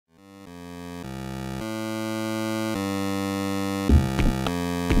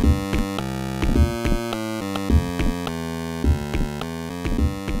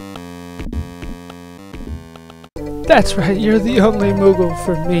That's right, you're the only Moogle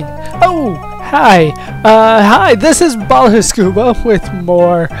for me. Oh, hi. Hi, this is Baller Scuba with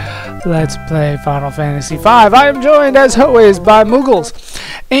more Let's Play Final Fantasy V. I am joined, as always, by Moogles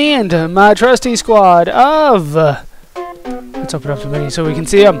and my trusty squad of... let's open up the menu so we can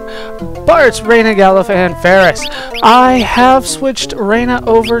see them. Bart, Reyna, Galuf, and Ferris. I have switched Reyna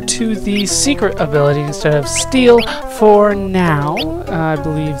over to the secret ability instead of steal for now. I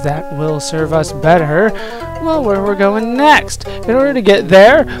believe that will serve us better. Well, where we're going next. In order to get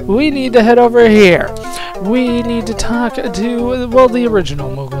there, we need to head over here. We need to talk to, well, the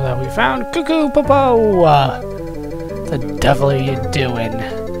original Moogle that we found. Cuckoo Popo! The devil are you doing?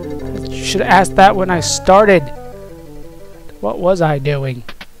 You should have asked that when I started. What was I doing?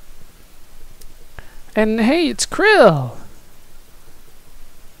 And hey, it's Krill!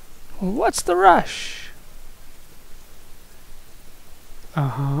 What's the rush?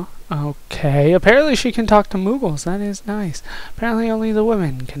 Okay, apparently she can talk to Moogles. That is nice. Apparently only the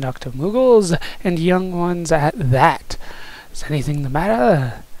women can talk to Moogles, and young ones at that. Is anything the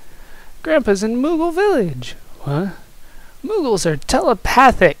matter? Grandpa's in Moogle Village. What? Moogles are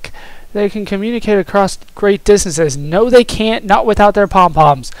telepathic. They can communicate across great distances. No, they can't. Not without their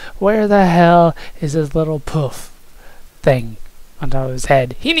pom-poms. Where the hell is his little poof thing on top of his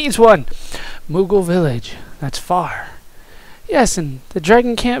head? He needs one. Moogle Village. That's far. Yes, and the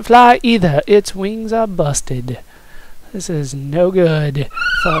dragon can't fly either. Its wings are busted. This is no good.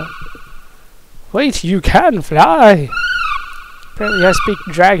 Wait, you can fly. Apparently I speak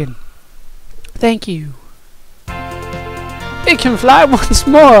dragon. Thank you. It can fly once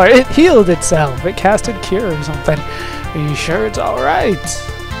more. It healed itself. It casted cure or something. Are you sure it's alright?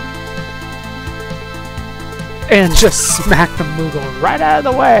 And just smack the Moogle right out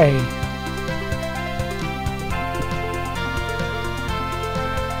of the way.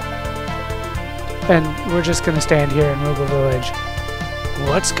 And we're just gonna stand here in Moogle Village.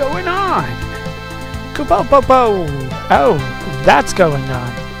 What's going on? Kupo-po-po! Oh, that's going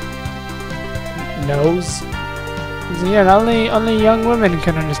on. Nose. Yeah, only young women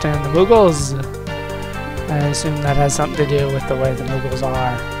can understand the Moogles. I assume that has something to do with the way the Moogles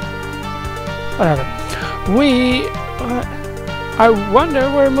are. Whatever. I wonder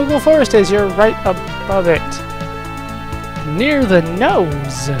where Moogle Forest is. You're right above it. Near the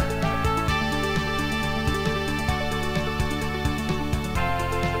nose.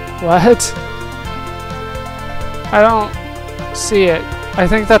 What? I don't see it. I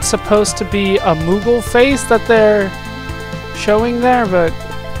think that's supposed to be a Moogle face that they're showing there, but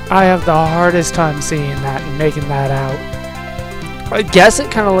I have the hardest time seeing that and making that out. I guess it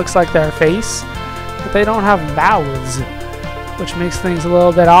kind of looks like their face, but they don't have mouths, which makes things a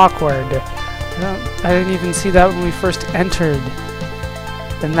little bit awkward. I didn't even see that when we first entered.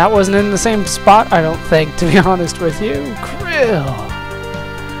 And that wasn't in the same spot, I don't think, to be honest with you. Krill!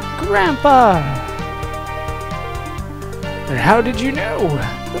 Grandpa! And how did you know?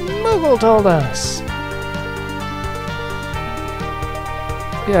 The Moogle told us.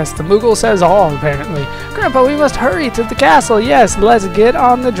 Yes, the Moogle says all, apparently. Grandpa, we must hurry to the castle. Yes, let's get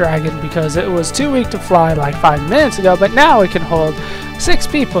on the dragon, because it was too weak to fly like 5 minutes ago, but now it can hold 6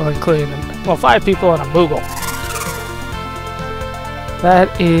 people, including, well, 5 people and a Moogle.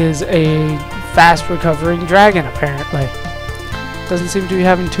 That is a fast recovering dragon, apparently. Doesn't seem to be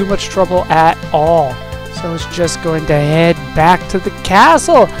having too much trouble at all. So it's just going to head back to the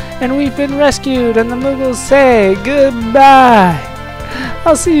castle. And we've been rescued. And the Moogles say goodbye.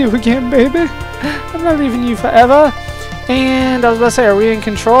 I'll see you again, baby. I'm not leaving you forever. And I was about to say, are we in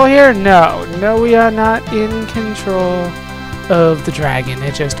control here? No. No, we are not in control of the dragon.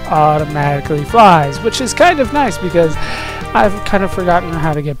 It just automatically flies. Which is kind of nice because I've kind of forgotten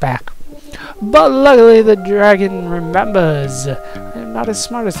how to get back. But luckily the dragon remembers. I'm not as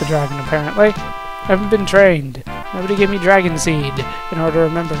smart as the dragon, apparently. I haven't been trained. Nobody gave me dragon seed in order to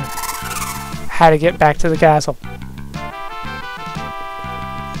remember how to get back to the castle.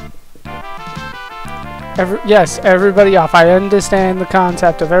 Yes, everybody off. I understand the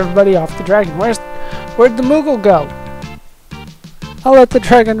concept of everybody off the dragon. Where'd the Moogle go? I'll let the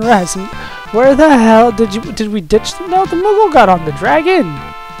dragon rest. Where the hell did we ditch them? No, the Moogle got on the dragon.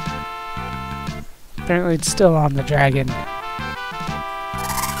 Apparently it's still on the dragon.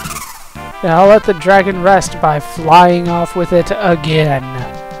 Yeah, I'll let the dragon rest by flying off with it again.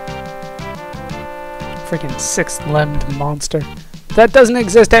 Freaking 6-limbed monster. That doesn't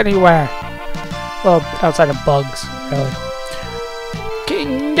exist anywhere. Well, outside of bugs, really.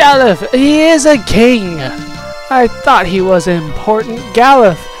 King Galuf! He is a king! I thought he was important.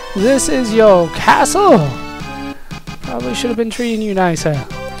 Galuf, this is your castle? Probably should have been treating you nicer.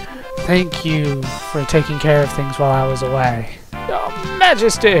 Thank you for taking care of things while I was away. Your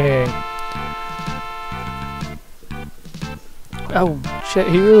Majesty! Oh, shit,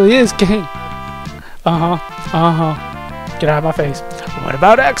 he really is king. Get out of my face. What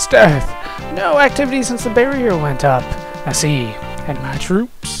about X-Death? No activity since the barrier went up. I see. And my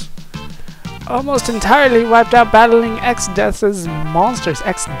troops? Almost entirely wiped out battling X-Death's monsters.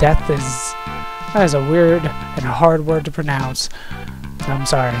 X-Death's. That is a weird and a hard word to pronounce. I'm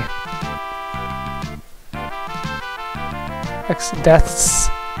sorry. X-Deaths.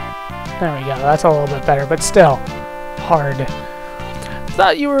 There we go. That's a little bit better, but still hard.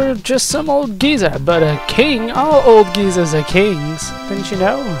 Thought you were just some old geezer, but a king? All old geezers are kings. Didn't you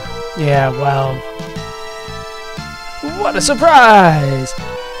know? Yeah, well. What a surprise!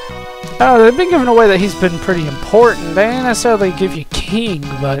 Oh, they've been giving away that he's been pretty important. They didn't necessarily give you king,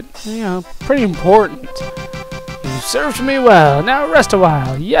 but, you know, pretty important. You served me well. Now rest a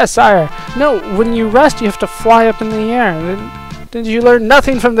while. Yes, sire. No, when you rest, you have to fly up in the air. Did you learn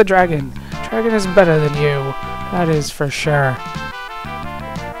nothing from the dragon? Dragon is better than you. That is for sure.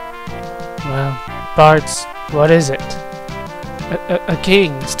 Well, Barts, what is it? A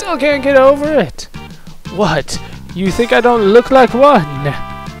king. Still can't get over it. What? You think I don't look like one?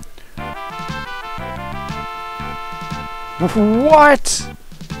 What?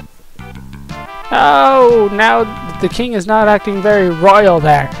 Oh, now the king is not acting very royal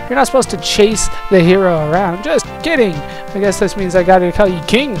there. You're not supposed to chase the hero around. Just kidding. I guess this means I gotta call you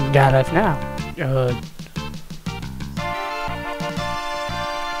King Galuf now.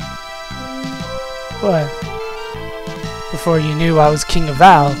 What? Before you knew I was King of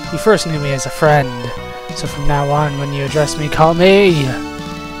Val, you first knew me as a friend. So from now on, when you address me, call me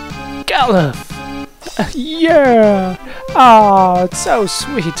Galuf. Yeah! Oh, it's so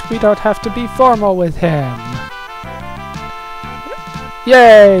sweet. We don't have to be formal with him.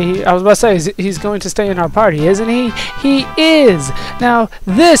 Yay! I was about to say, he's going to stay in our party, isn't he? He is! Now,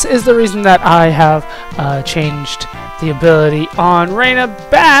 this is the reason that I have changed the ability on Reina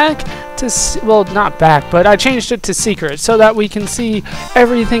back to... well, not back, but I changed it to secret so that we can see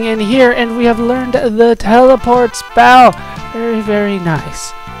everything in here, and we have learned the teleport spell. Very, very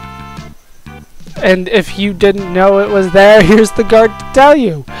nice. And if you didn't know it was there, here's the guard to tell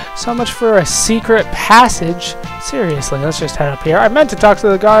you. So much for a secret passage. Seriously, let's just head up here. I meant to talk to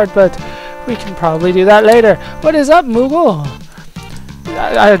the guard, but we can probably do that later. What is up, Moogle?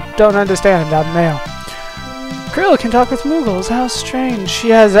 I don't understand. I'm male. Krill can talk with Moogles. How strange. She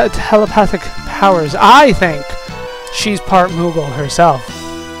has telepathic powers. I think she's part Moogle herself.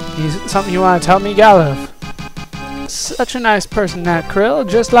 Something you want to tell me, Galuf? Such a nice person, that Krill,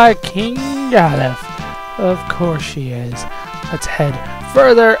 just like King Galuf. Of course she is. Let's head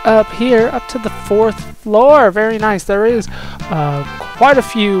further up here, up to the 4th floor. Very nice. There is quite a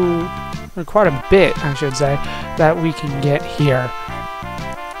few, or quite a bit, I should say, that we can get here.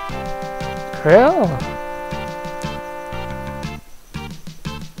 Krill?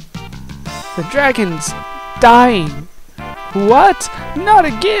 The dragon's dying. What? Not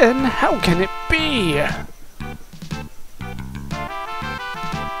again? How can it be?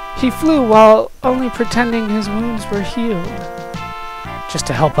 He flew while only pretending his wounds were healed. Just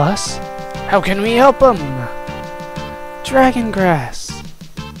to help us? How can we help him? Dragon grass.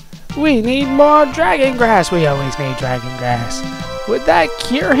 We need more dragon grass. We always need dragon grass. Would that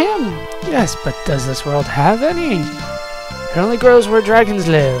cure him? Yes, but does this world have any? It only grows where dragons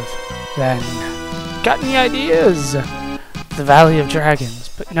live. Then, got any ideas? The Valley of Dragons,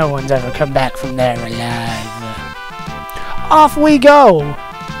 but no one's ever come back from there alive. Off we go!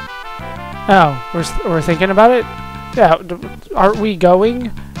 Oh, we're thinking about it? Yeah, aren't we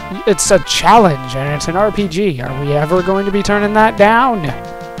going? It's a challenge, and it's an RPG. Are we ever going to be turning that down?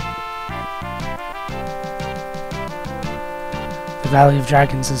 The Valley of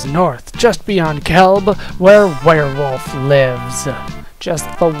Dragons is north, just beyond Kelb, where Werewolf lives. Just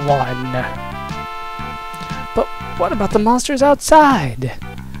the one. But what about the monsters outside?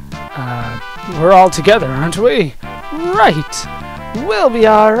 We're all together, aren't we? Right! We'll be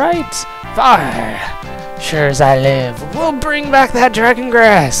alright! Fire! Sure as I live, we'll bring back that dragon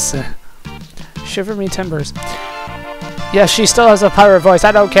grass! Shiver me timbers. Yes, she still has a pirate voice,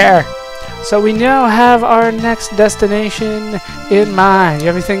 I don't care! So we now have our next destination in mind. You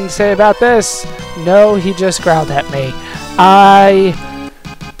have anything to say about this? No, he just growled at me. I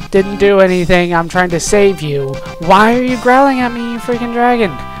didn't do anything. I'm trying to save you. Why are you growling at me, you freaking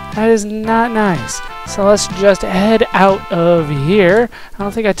dragon? That is not nice. So let's just head out of here. I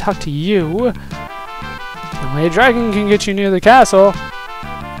don't think I talked to you. Only a dragon can get you near the castle.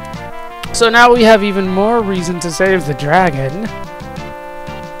 So now we have even more reason to save the dragon.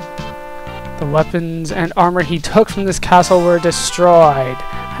 The weapons and armor he took from this castle were destroyed.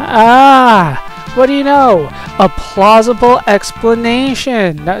 Ah! What do you know? A plausible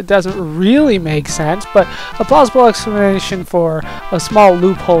explanation. That doesn't really make sense, but a plausible explanation for a small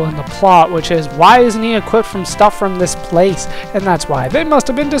loophole in the plot, which is, why isn't he equipped from stuff from this place? And that's why. They must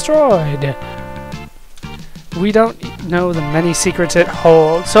have been destroyed. We don't know the many secrets it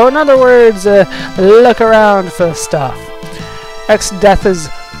holds. So in other words, look around for stuff. Ex-Death's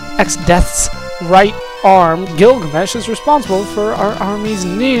right arm, Gilgamesh, is responsible for our army's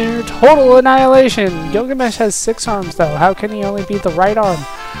near total annihilation. Gilgamesh has 6 arms, though. How can he only be the right arm?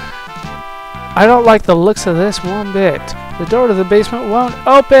 I don't like the looks of this one bit. The door to the basement won't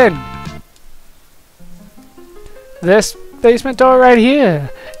open. This basement door right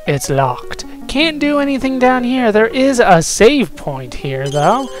here, it's locked. Can't do anything down here. There is a save point here,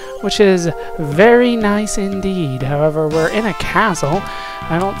 though, which is very nice indeed. However, we're in a castle.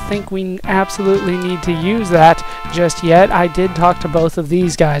 I don't think we absolutely need to use that just yet. I did talk to both of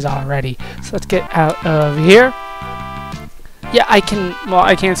these guys already. So let's get out of here. Yeah, I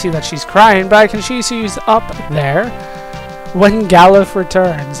can't see that she's crying, but I can see she's up there when Galuf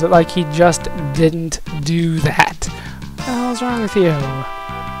returns. Like he just didn't do that. What the hell's wrong with you?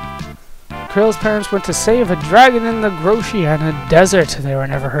 Krill's parents went to save a dragon in the Groshiana desert. They were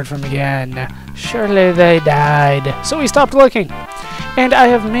never heard from again. Surely they died. So we stopped looking. And I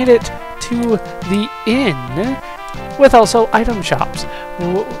have made it to the inn with also item shops.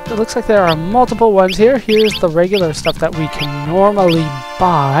 It looks like there are multiple ones here. Here's the regular stuff that we can normally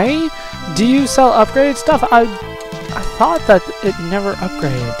buy. Do you sell upgraded stuff? I thought that it never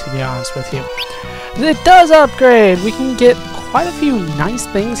upgraded, to be honest with you. It does upgrade! We can get quite a few nice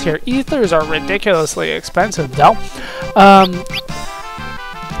things here. Ethers are ridiculously expensive, though.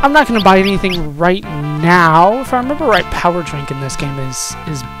 I'm not going to buy anything right now. If I remember right, power drink in this game is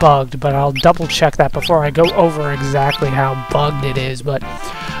bugged, but I'll double check that before I go over exactly how bugged it is. But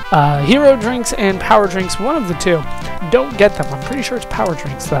hero drinks and power drinks, one of the two, don't get them. I'm pretty sure it's power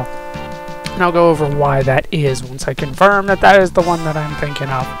drinks, though. And I'll go over why that is once I confirm that that is the one that I'm thinking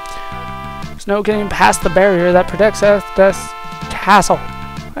of. There's no getting past the barrier that protects this castle.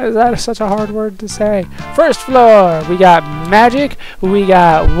 Why is that such a hard word to say? First floor, we got magic, we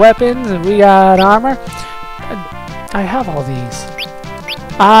got weapons, we got armor. I have all these.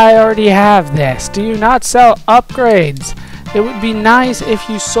 I already have this. Do you not sell upgrades? It would be nice if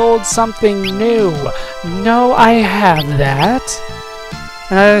you sold something new. No, I have that.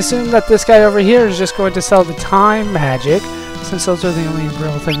 And I assume that this guy over here is just going to sell the time magic, since those are the only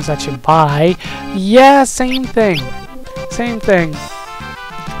real things that you buy. Yeah, same thing. Same thing.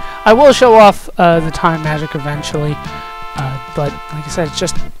 I will show off the time magic eventually, but like I said, it's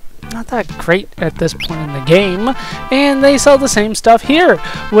just not that great at this point in the game. And they sell the same stuff here,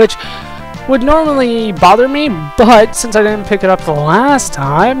 which would normally bother me, but since I didn't pick it up the last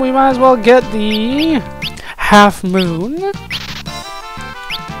time, we might as well get the half moon.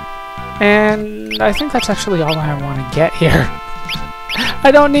 And I think that's actually all I want to get here. I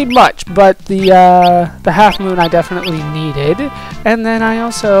don't need much, but the half moon I definitely needed. And then I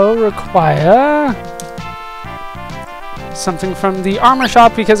also require something from the armor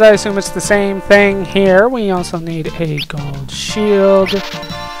shop, because I assume it's the same thing here. We also need a gold shield.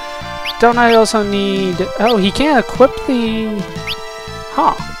 Don't I also need... Oh, he can't equip the...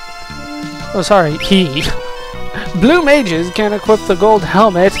 Huh. Oh, sorry, he. Blue mages can't equip the gold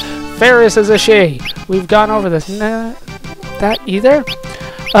helmet. Ferris is a she. We've gone over this. Nah, that either?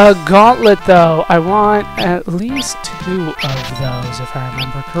 A gauntlet, though. I want at least 2 of those, if I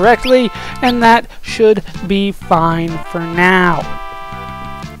remember correctly, and that should be fine for now.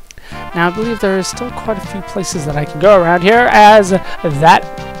 Now, I believe there is still quite a few places that I can go around here, as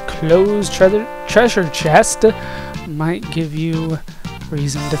that closed treasure chest might give you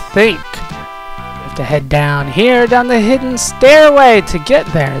reason to think. To head down here, down the hidden stairway to get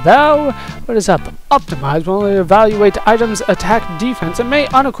there, though. What is up? Optimize will only evaluate items' attack defense and may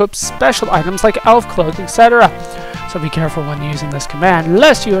unequip special items like elf cloak, etc. So be careful when using this command,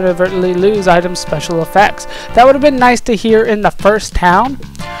 lest you inadvertently lose items' special effects. That would have been nice to hear in the first town.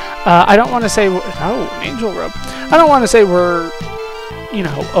 I don't want to say... Oh, an angel robe. I don't want to say we're, you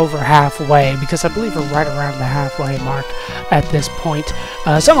know, over halfway, because I believe we're right around the halfway mark at this point.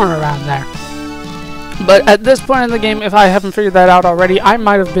 Somewhere around there. But at this point in the game, if I haven't figured that out already, I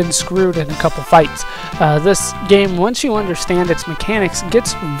might have been screwed in a couple fights. This game, once you understand its mechanics,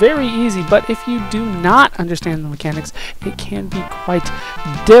 gets very easy, but if you do not understand the mechanics, it can be quite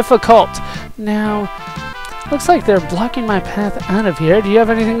difficult. Now, looks like they're blocking my path out of here. Do you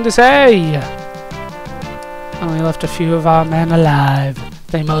have anything to say? Only left a few of our men alive.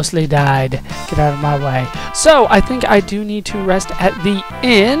 They mostly died. Get out of my way. So, I think I do need to rest at the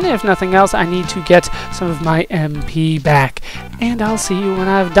inn. If nothing else, I need to get some of my MP back. And I'll see you when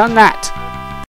I've done that.